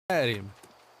at him.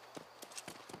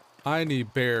 I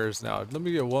need bears now. Let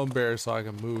me get one bear so I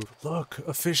can move. Look,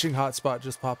 a fishing hotspot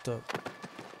just popped up.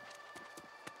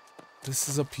 This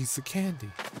is a piece of candy.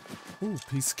 Ooh,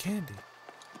 piece of candy.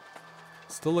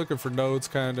 Still looking for nodes,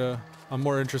 kinda. I'm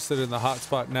more interested in the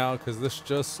hotspot now because this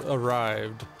just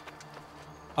arrived.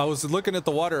 I was looking at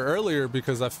the water earlier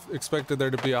because I expected there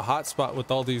to be a hotspot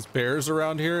with all these bears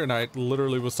around here, and I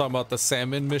literally was talking about the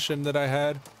salmon mission that I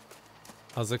had.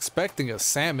 I was expecting a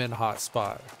salmon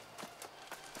hotspot.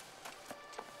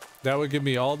 That would give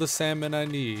me all the salmon I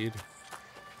need.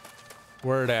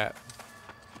 Where it at?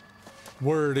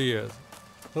 Where it is?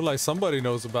 Look like somebody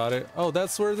knows about it. Oh,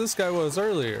 that's where this guy was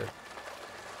earlier.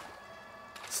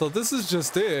 So this is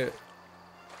just it.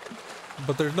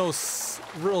 But there's no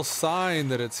real sign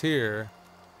that it's here.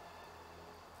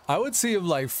 I would see him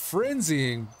like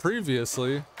frenzying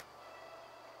previously.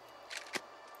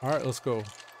 Alright, let's go.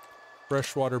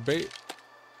 Freshwater bait.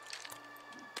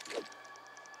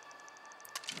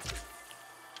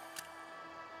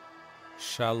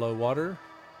 Shallow water.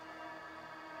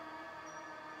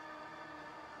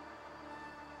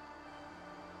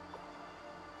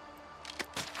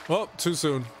 Oh, too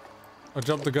soon. I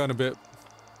jumped the gun a bit.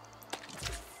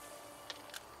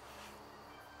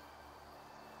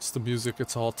 It's the music,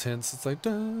 it's all tense. It's like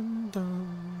dun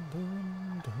dun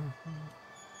dun dun.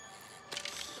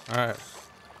 Alright.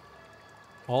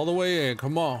 All the way in,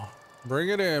 come on. Bring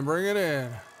it in, bring it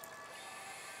in.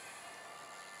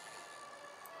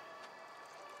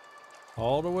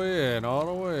 All the way in, all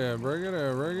the way in. Bring it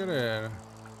in, bring it in.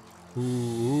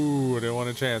 Ooh, I didn't want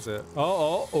to chance it.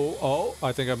 Oh.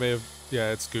 I think I may have...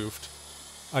 Yeah, it's goofed.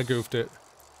 I goofed it.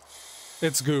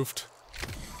 It's goofed.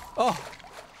 Oh!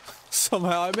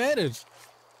 Somehow I managed.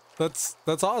 That's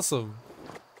awesome.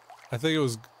 I think it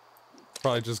was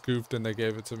probably just goofed and they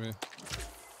gave it to me.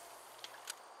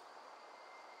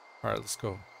 Alright, let's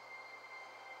go.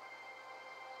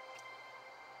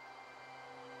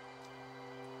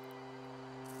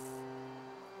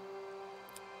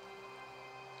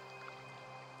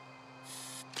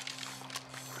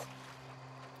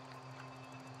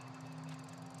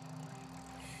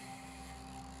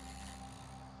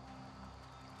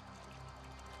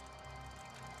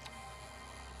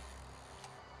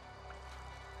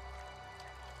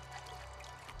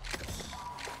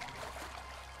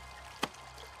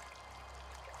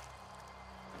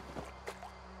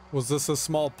 Was this a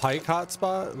small pike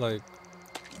hotspot? Like,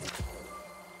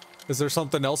 is there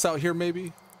something else out here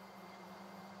maybe?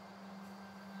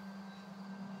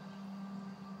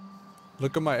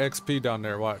 Look at my XP down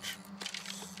there, watch.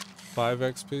 5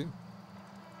 XP.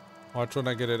 Watch when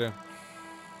I get it in.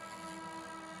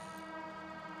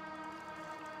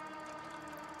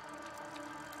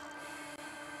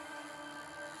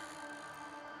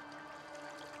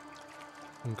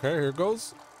 Okay, here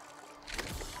goes.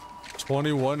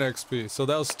 21 XP. So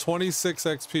that was 26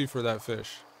 XP for that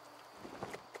fish.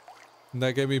 And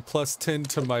that gave me plus 10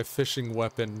 to my fishing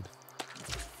weapon.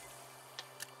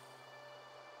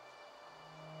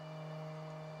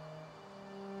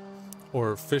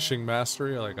 Or fishing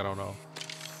mastery, like I don't know.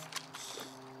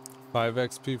 5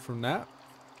 XP from that.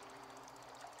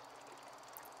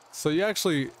 So you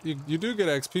actually, you do get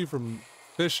XP from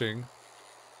fishing.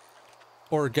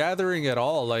 Or gathering at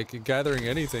all, like gathering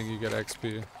anything you get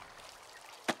XP.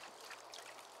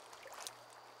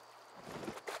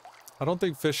 I don't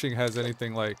think fishing has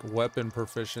anything like weapon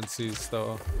proficiencies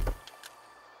though.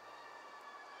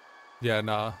 Yeah,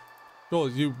 nah. Well,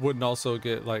 you wouldn't also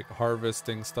get like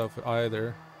harvesting stuff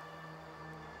either.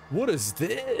 What is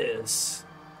this?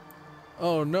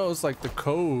 Oh no, it's like the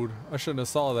code. I shouldn't have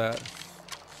saw that.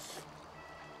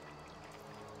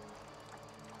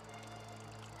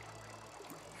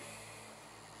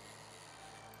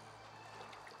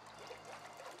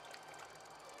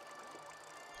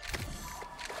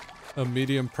 A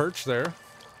medium perch there.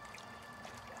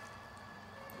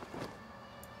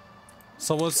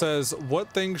 Someone says,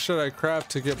 what things should I craft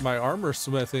to get my armor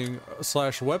smithing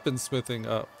 / weapon smithing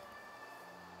up?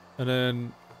 And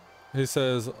then he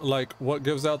says, like, what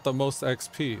gives out the most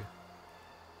XP?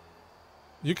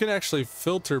 You can actually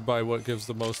filter by what gives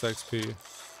the most XP.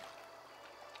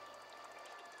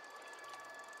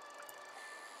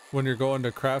 When you're going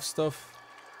to craft stuff.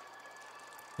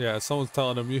 Yeah, someone's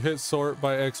telling them you hit sort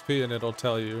by XP and it'll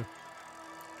tell you.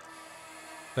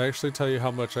 They actually tell you how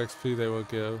much XP they will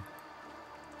give.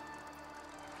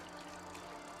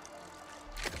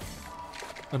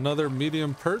 Another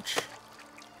medium perch.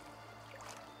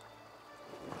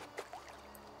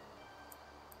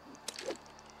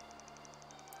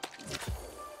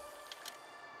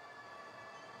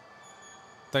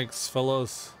 Thanks,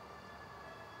 fellows.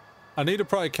 I need to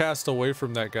probably cast away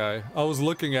from that guy. I was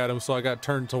looking at him, so I got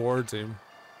turned towards him.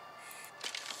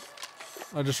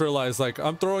 I just realized, like,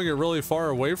 I'm throwing it really far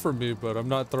away from me, but I'm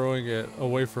not throwing it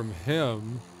away from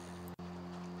him.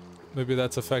 Maybe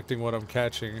that's affecting what I'm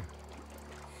catching.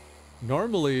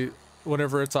 Normally,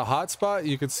 whenever it's a hot spot,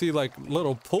 you can see, like,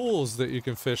 little pools that you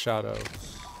can fish out of.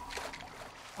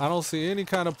 I don't see any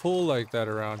kind of pool like that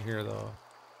around here, though.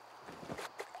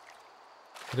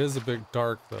 It is a bit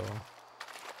dark, though.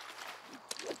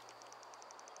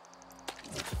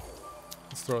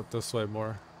 Let's throw it this way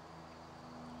more.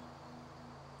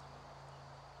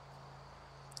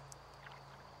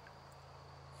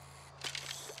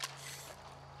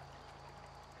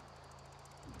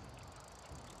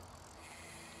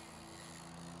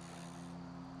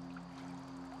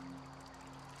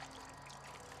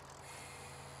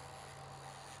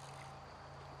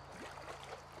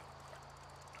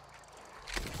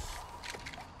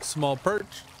 Small perch.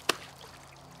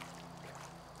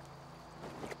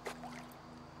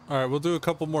 All right, we'll do a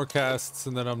couple more casts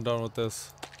and then I'm done with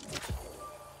this.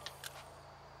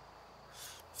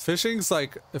 Fishing's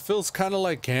like, it feels kind of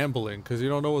like gambling because you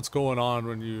don't know what's going on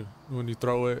when you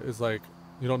throw it. It's like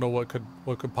you don't know what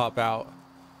could pop out.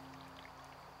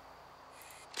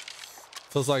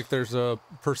 Feels like there's a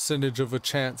percentage of a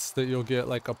chance that you'll get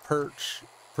like a perch,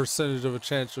 percentage of a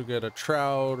chance you'll get a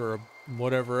trout or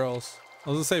whatever else.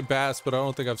 I was gonna say bass, but I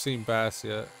don't think I've seen bass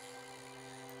yet.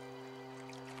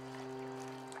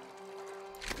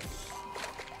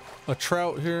 A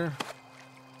trout here.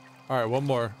 All right, one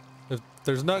more. If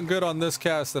there's nothing good on this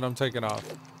cast, then I'm taking off.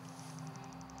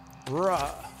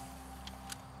 Rah.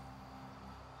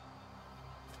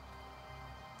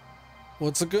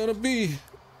 What's it gonna be?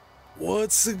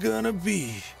 What's it gonna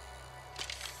be?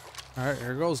 All right,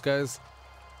 here goes, guys.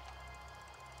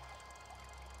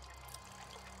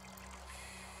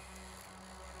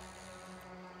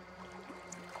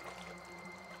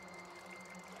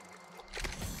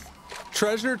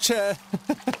 Treasure chest.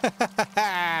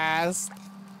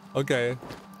 Okay,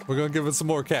 we're gonna give it some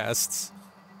more casts.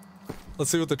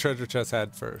 Let's see what the treasure chest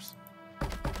had first.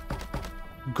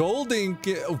 Gold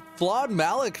ingot, flawed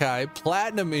malachite,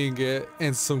 platinum ingot,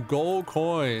 and some gold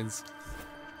coins.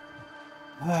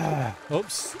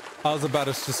 Oops, I was about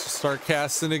to just start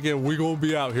casting again. We're gonna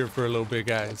be out here for a little bit,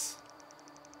 guys.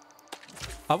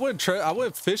 I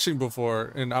went fishing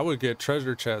before, and I would get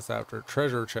treasure chest after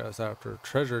treasure chest after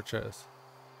treasure chest.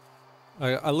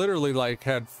 I literally like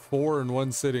had 4 in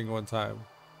one sitting one time.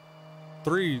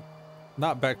 3,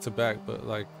 not back to back, but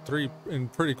like 3 in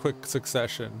pretty quick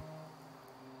succession.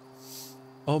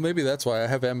 Oh, maybe that's why I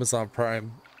have Amazon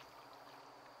Prime.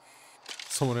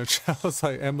 Someone in chat was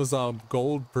like Amazon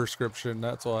Gold prescription,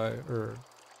 that's why, or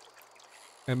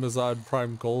Amazon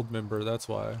Prime Gold member, that's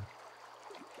why.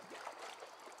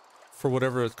 For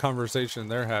whatever conversation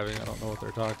they're having, I don't know what they're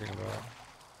talking about.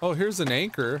 Oh, here's an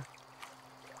anchor.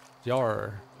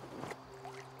 Yar.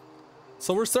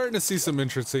 So we're starting to see some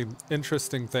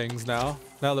interesting things now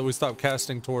that we stopped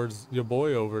casting towards your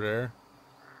boy over there.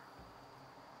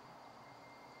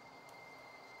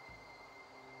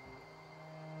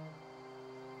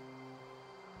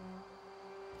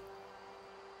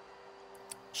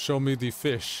 Show me the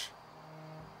fish.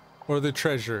 Or the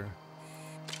treasure.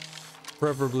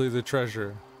 Preferably the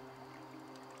treasure.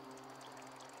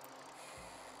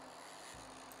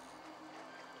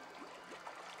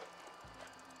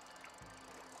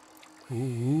 Ooh,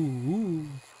 ooh, ooh.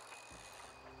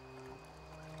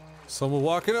 Someone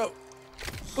walking up.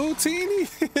 Utini!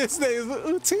 His name is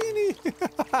Utini!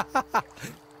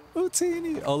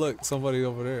 Utini! Oh look, somebody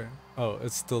over there. Oh,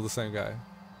 it's still the same guy.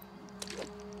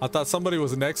 I thought somebody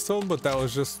was next to him, but that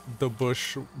was just the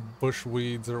bush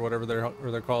weeds or whatever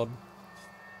they're called.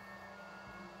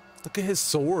 Look at his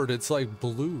sword, it's like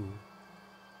blue.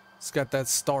 It's got that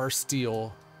star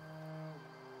steel.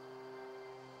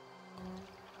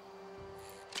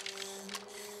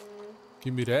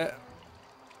 Give me that.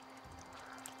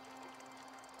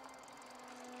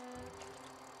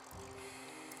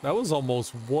 That was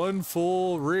almost one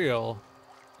full reel.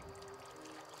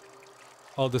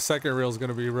 Oh, the second reel is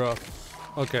gonna be rough.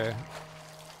 Okay.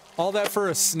 All that for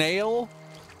a snail?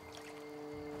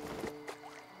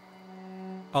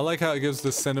 I like how it gives the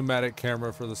cinematic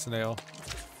camera for the snail.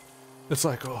 It's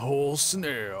like a whole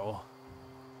snail.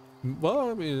 Well,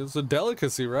 I mean, it's a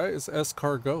delicacy, right? It's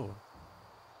escargot.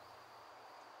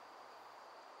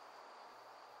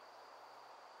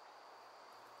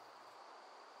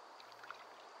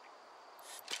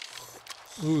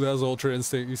 Ooh, that was Ultra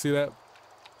Instinct. You see that?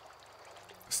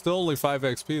 Still only 5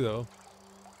 XP though.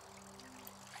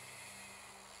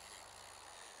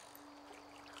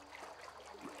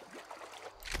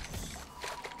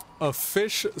 A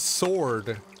fish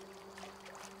sword.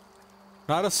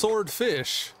 Not a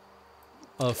swordfish.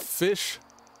 A fish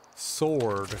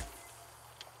sword.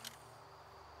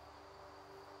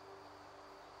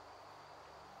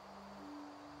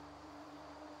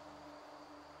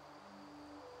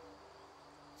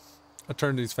 I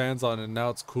turned these fans on and now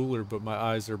it's cooler, but my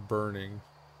eyes are burning.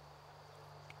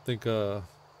 I think,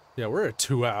 yeah, we're at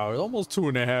 2 hours, almost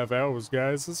 2.5 hours,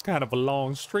 guys. It's kind of a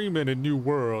long stream in a new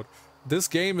world. This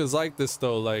game is like this,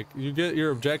 though. Like, you get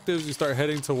your objectives, you start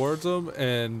heading towards them,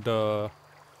 and,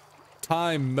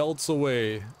 time melts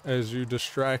away as you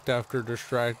distract after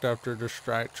distract after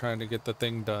distract trying to get the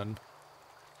thing done.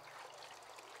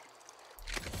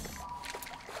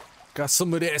 Got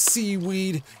some of that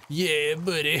seaweed. Yeah,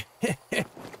 buddy.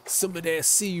 Some of that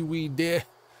seaweed there.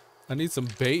 I need some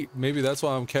bait. Maybe that's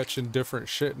why I'm catching different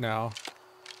shit now.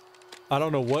 I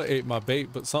don't know what ate my bait,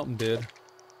 but something did.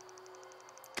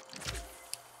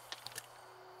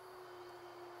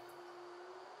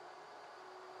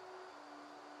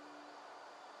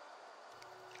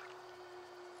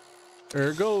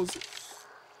 There it goes.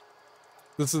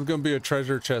 This is gonna be a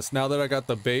treasure chest. Now that I got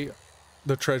the bait,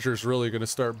 the treasure's really gonna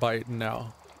start biting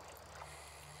now.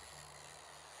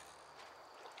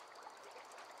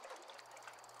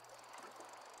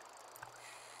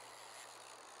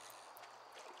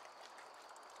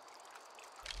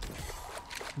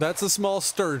 That's a small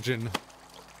sturgeon.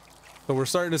 So we're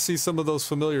starting to see some of those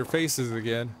familiar faces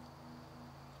again.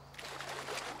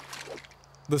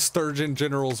 The Sturgeon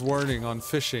General's warning on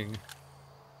fishing.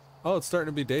 Oh, it's starting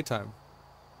to be daytime.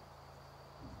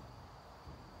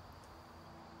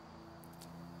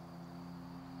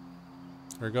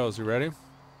 There it goes. You ready?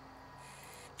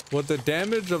 Would the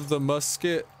damage of the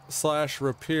musket /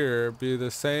 rapier be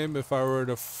the same if I were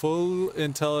to full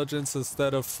intelligence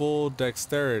instead of full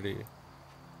dexterity?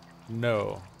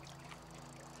 No.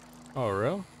 Oh,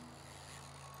 really?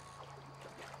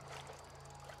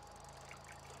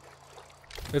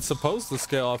 It's supposed to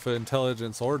scale off of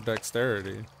intelligence or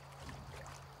dexterity.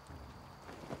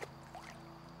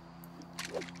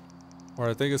 Or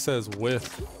I think it says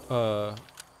with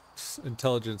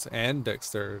intelligence and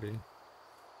dexterity.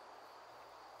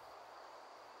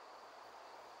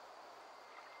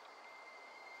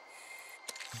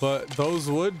 But those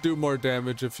would do more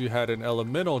damage if you had an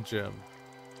elemental gem.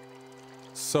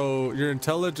 So your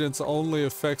intelligence only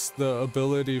affects the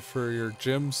ability for your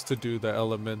gems to do the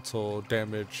elemental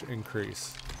damage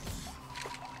increase.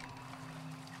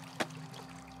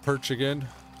 Perch again.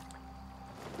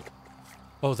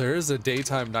 Oh, there is a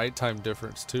daytime nighttime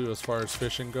difference too as far as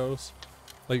fishing goes.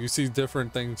 Like you see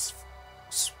different things,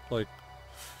 like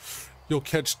you'll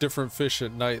catch different fish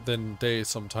at night than day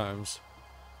sometimes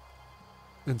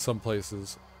in some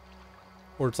places.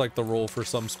 Or it's like the rule for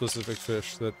some specific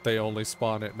fish that they only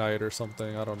spawn at night or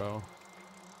something. I don't know.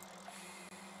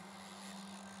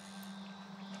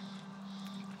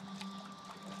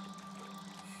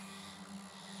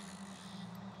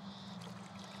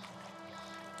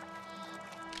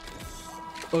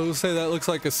 I will say that looks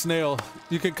like a snail.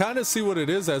 You can kind of see what it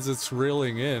is as it's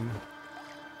reeling in.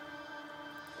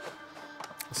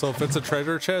 So if it's a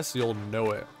treasure chest, you'll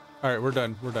know it. All right, we're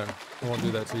done. We're done. I won't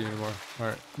do that to you anymore. All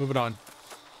right, moving on.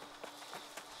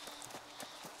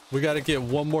 We got to get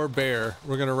one more bear.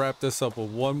 We're going to wrap this up with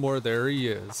one more. There he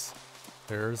is.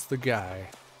 There's the guy.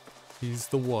 He's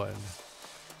the one.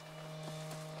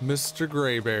 Mr.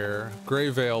 Gray Bear. Gray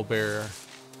Veil Bear.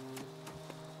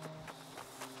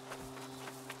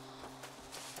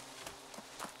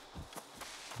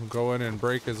 We'll go in and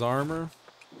break his armor.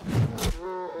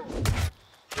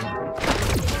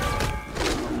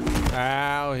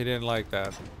 Ow, he didn't like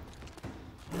that.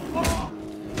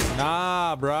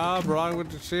 Nah, bro, wrong with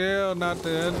the shield, not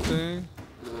the other thing.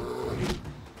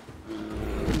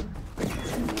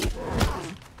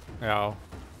 Ow.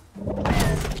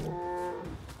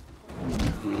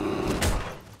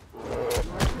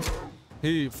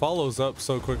 He follows up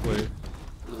so quickly.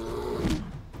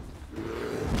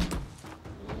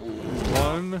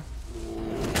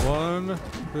 One,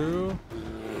 two,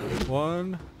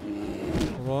 one.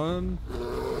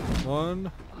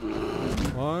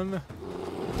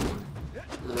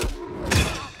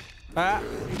 Ah!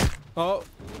 Oh!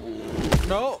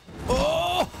 No!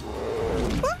 Oh!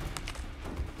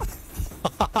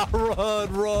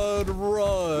 Run, run,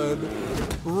 run!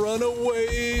 Run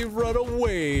away, run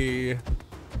away!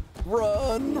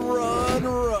 Run, run,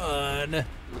 run!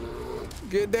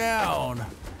 Get down!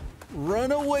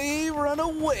 Run away, run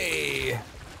away!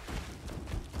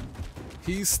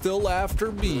 He's still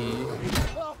after me.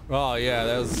 Oh yeah,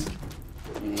 that was...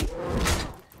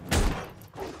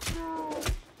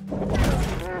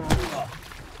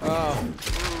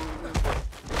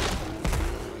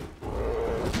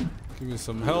 me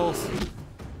some health.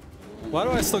 Why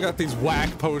do I still got these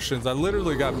whack potions? I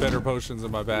literally got better potions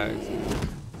in my bags.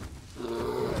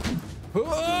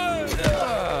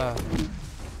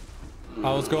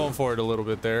 I was going for it a little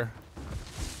bit there.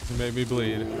 It made me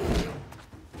bleed.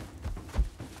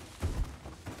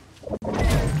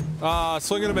 Ah,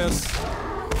 swing and a miss.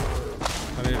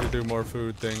 I need to do more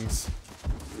food things.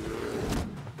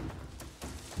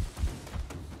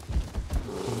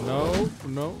 No,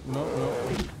 no, no, no.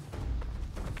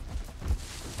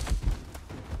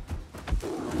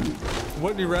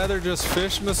 Wouldn't you rather just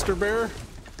fish, Mr. Bear?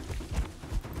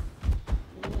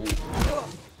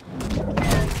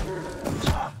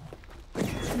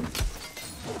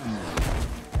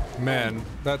 Man,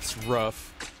 that's rough.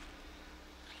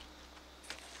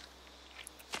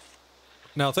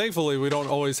 Now, thankfully, we don't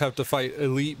always have to fight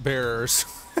elite bears.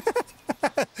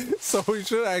 So we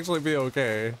should actually be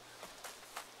okay.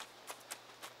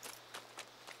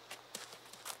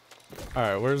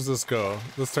 Alright, where does this go?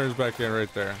 This turns back in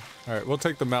right there. Alright, we'll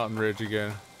take the mountain ridge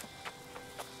again.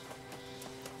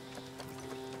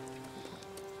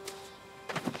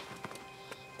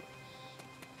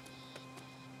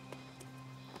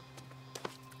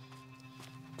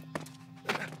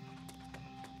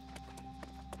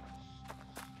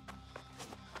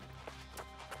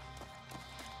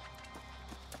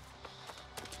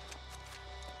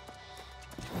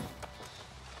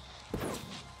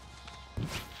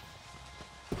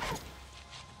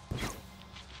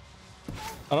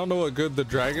 I don't know what good the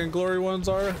Dragon Glory ones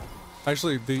are.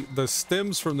 Actually, the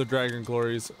stems from the Dragon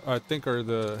Glories, I think, are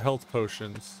the health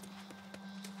potions.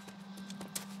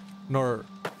 Nor,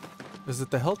 is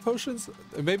it the health potions?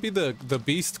 It may be the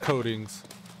beast coatings,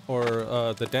 or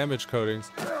the damage coatings.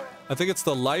 I think it's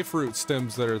the life root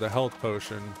stems that are the health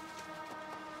potion.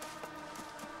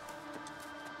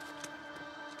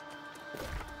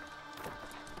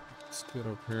 Let's get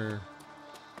up here.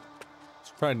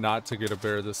 Let's try not to get a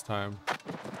bear this time.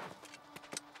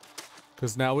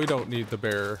 Because now we don't need the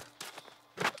bear.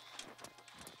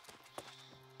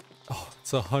 Oh,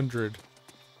 it's 100.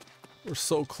 We're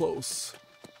so close.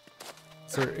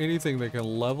 Is there anything that can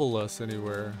level us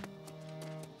anywhere?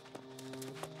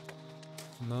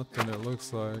 Nothing, it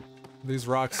looks like. These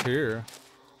rocks here.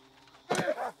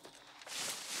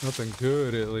 Nothing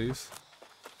good, at least.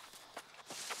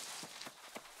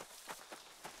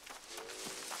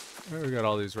 We got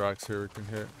all these rocks here we can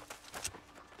hit.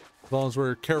 As long as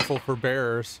we're careful for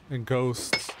bears and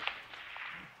ghosts.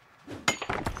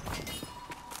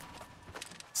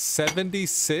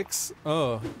 76?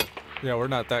 Oh, yeah, we're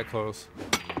not that close.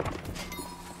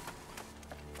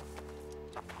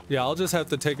 Yeah, I'll just have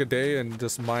to take a day and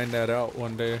just mine that out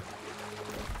one day.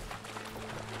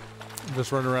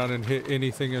 Just run around and hit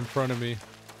anything in front of me.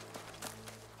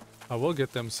 I will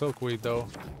get them silkweed though.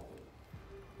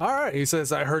 Alright, he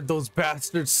says, I heard those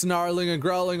bastards snarling and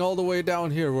growling all the way down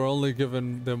here. We're only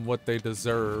giving them what they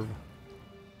deserve.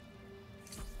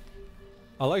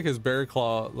 I like his bear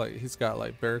claw, like he's got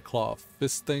like bear claw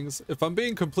fist things. If I'm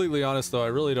being completely honest though, I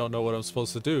really don't know what I'm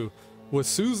supposed to do. With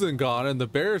Susan gone and the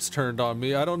bears turned on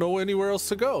me, I don't know anywhere else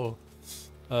to go.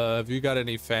 Have you got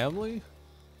any family?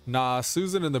 Nah,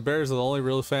 Susan and the bears are the only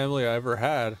real family I ever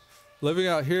had. Living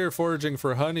out here foraging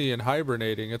for honey and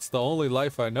hibernating, it's the only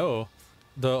life I know.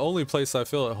 The only place I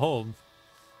feel at home.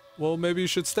 Well, maybe you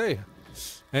should stay.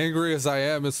 Angry as I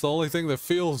am, it's the only thing that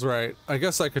feels right. I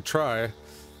guess I could try.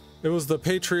 It was the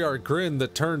patriarch Grin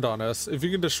that turned on us. If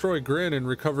you can destroy Grin and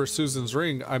recover Susan's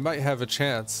ring, I might have a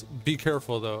chance. Be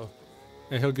careful though.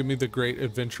 And he'll give me the great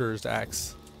adventurer's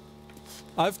axe.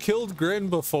 I've killed Grin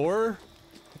before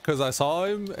because I saw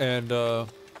him and there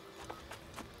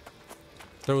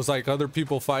was like other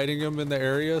people fighting him in the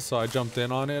area, so I jumped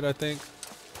in on it, I think.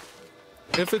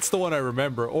 If it's the one I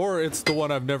remember, or it's the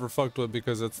one I've never fucked with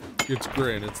because it's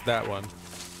Grin, it's that one.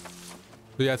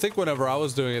 But yeah, I think whenever I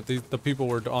was doing it, the people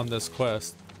were on this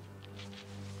quest.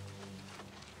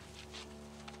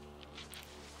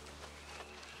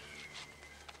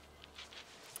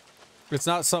 It's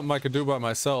not something I could do by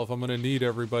myself. I'm gonna need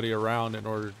everybody around in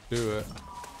order to do it.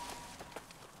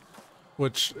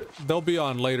 Which, they'll be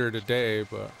on later today,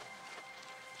 but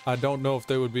I don't know if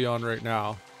they would be on right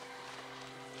now.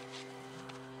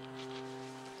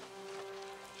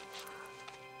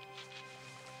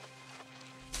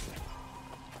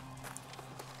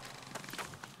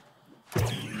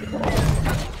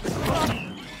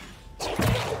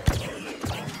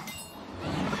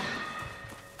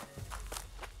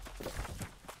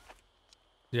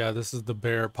 Yeah, this is the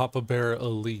bear, Papa Bear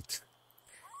Elite.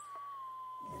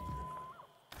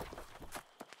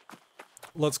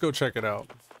 Let's go check it out.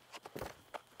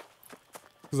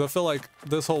 Because I feel like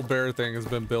this whole bear thing has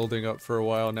been building up for a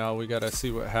while now. We gotta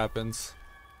see what happens.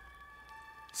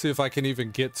 See if I can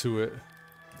even get to it.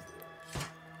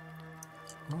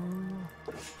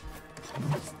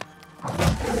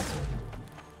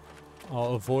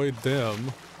 I'll avoid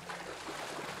them.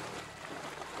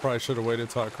 Probably should have waited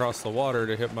till I crossed the water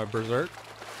to hit my berserk.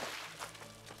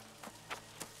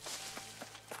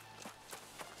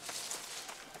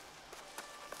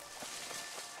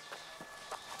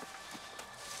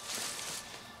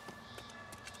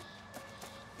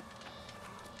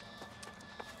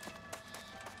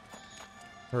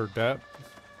 Heard that.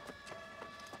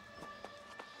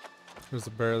 There's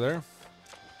a bear there.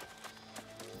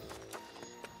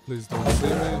 Please don't see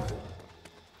me.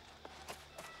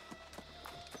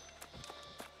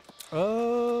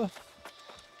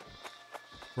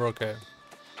 We're okay.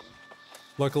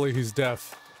 Luckily he's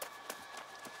deaf.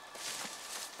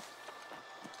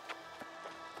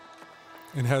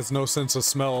 And has no sense of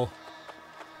smell.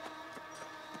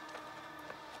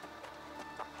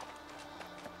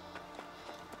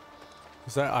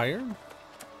 Is that iron?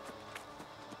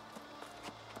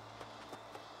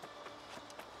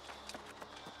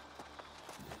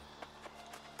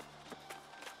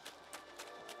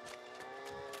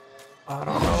 I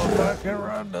don't know if I can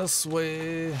run this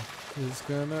way. He's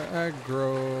gonna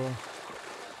aggro.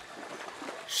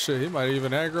 Shit, he might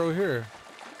even aggro here.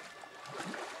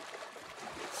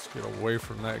 Let's get away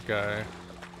from that guy.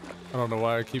 I don't know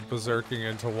why I keep berserking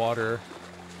into water.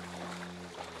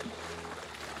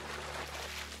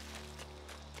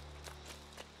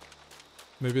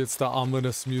 Maybe it's the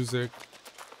ominous music.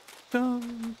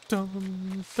 Dum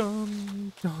dum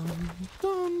dum dum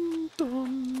dum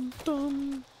dum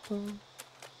dum dum.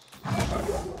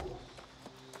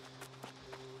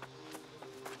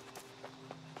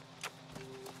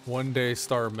 One day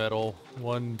star medal.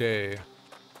 One day.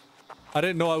 I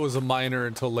didn't know I was a miner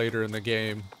until later in the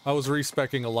game. I was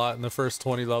respecking a lot in the first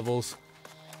 20 levels.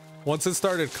 Once it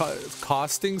started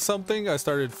costing something, I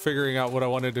started figuring out what I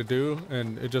wanted to do,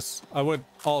 and I went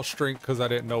all strength because I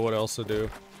didn't know what else to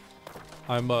do.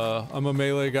 I'm a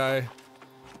melee guy,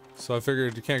 so I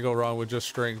figured you can't go wrong with just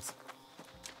strength.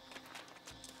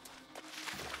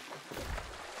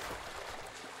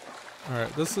 All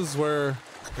right, this is where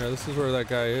that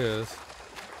guy is.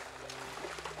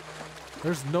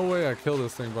 There's no way I kill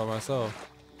this thing by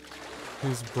myself.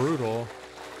 He's brutal.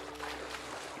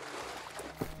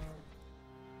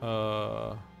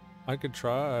 I could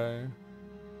try.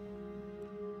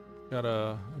 Got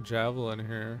a javelin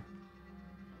here.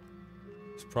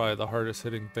 It's probably the hardest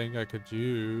hitting thing I could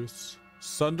use.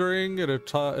 Sundering, it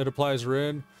applies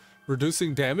rend,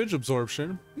 reducing damage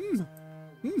absorption.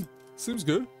 Seems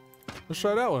good. Let's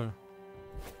try that one.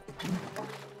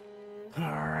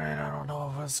 Alright, I don't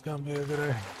know if it's gonna be a good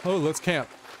idea. Oh, let's camp.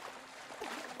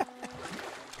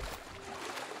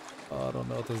 Oh, I don't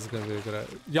know if this is gonna be a good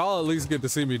idea. Y'all at least get to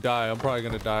see me die. I'm probably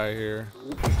gonna die here.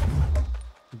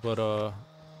 But,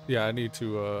 yeah, I need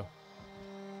to,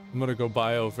 I'm gonna go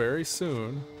bio very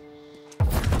soon.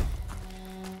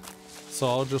 So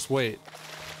I'll just wait.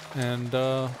 And,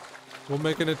 we'll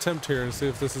make an attempt here and see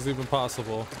if this is even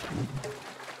possible.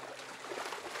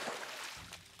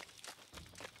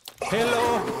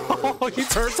 Hello! Oh, he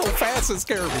turned so fast it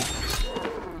scared me.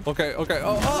 Okay, okay.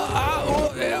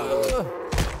 Oh, yeah.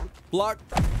 Block.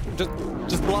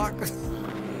 Just block.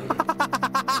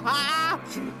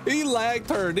 He lag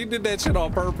turned. He did that shit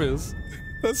on purpose.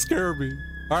 That scared me.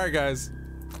 All right, guys.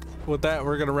 With that,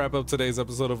 we're gonna wrap up today's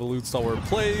episode of Elude Stalwart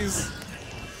Plays.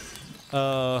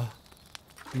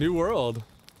 New world.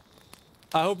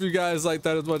 I hope you guys like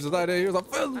that as much as I did. Here's a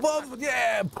fist bump.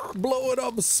 Yeah, blow it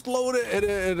up, explode it,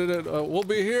 and we'll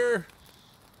be here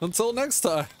until next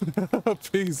time.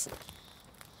 Peace.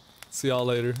 See y'all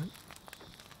later.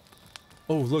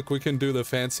 Oh, look, we can do the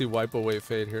fancy wipe away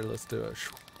fade here. Let's do it.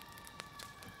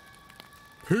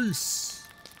 Peace.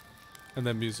 And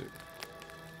then music.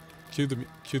 Cue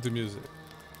the music.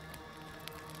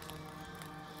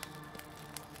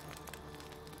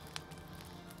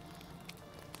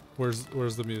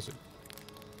 Where's the music?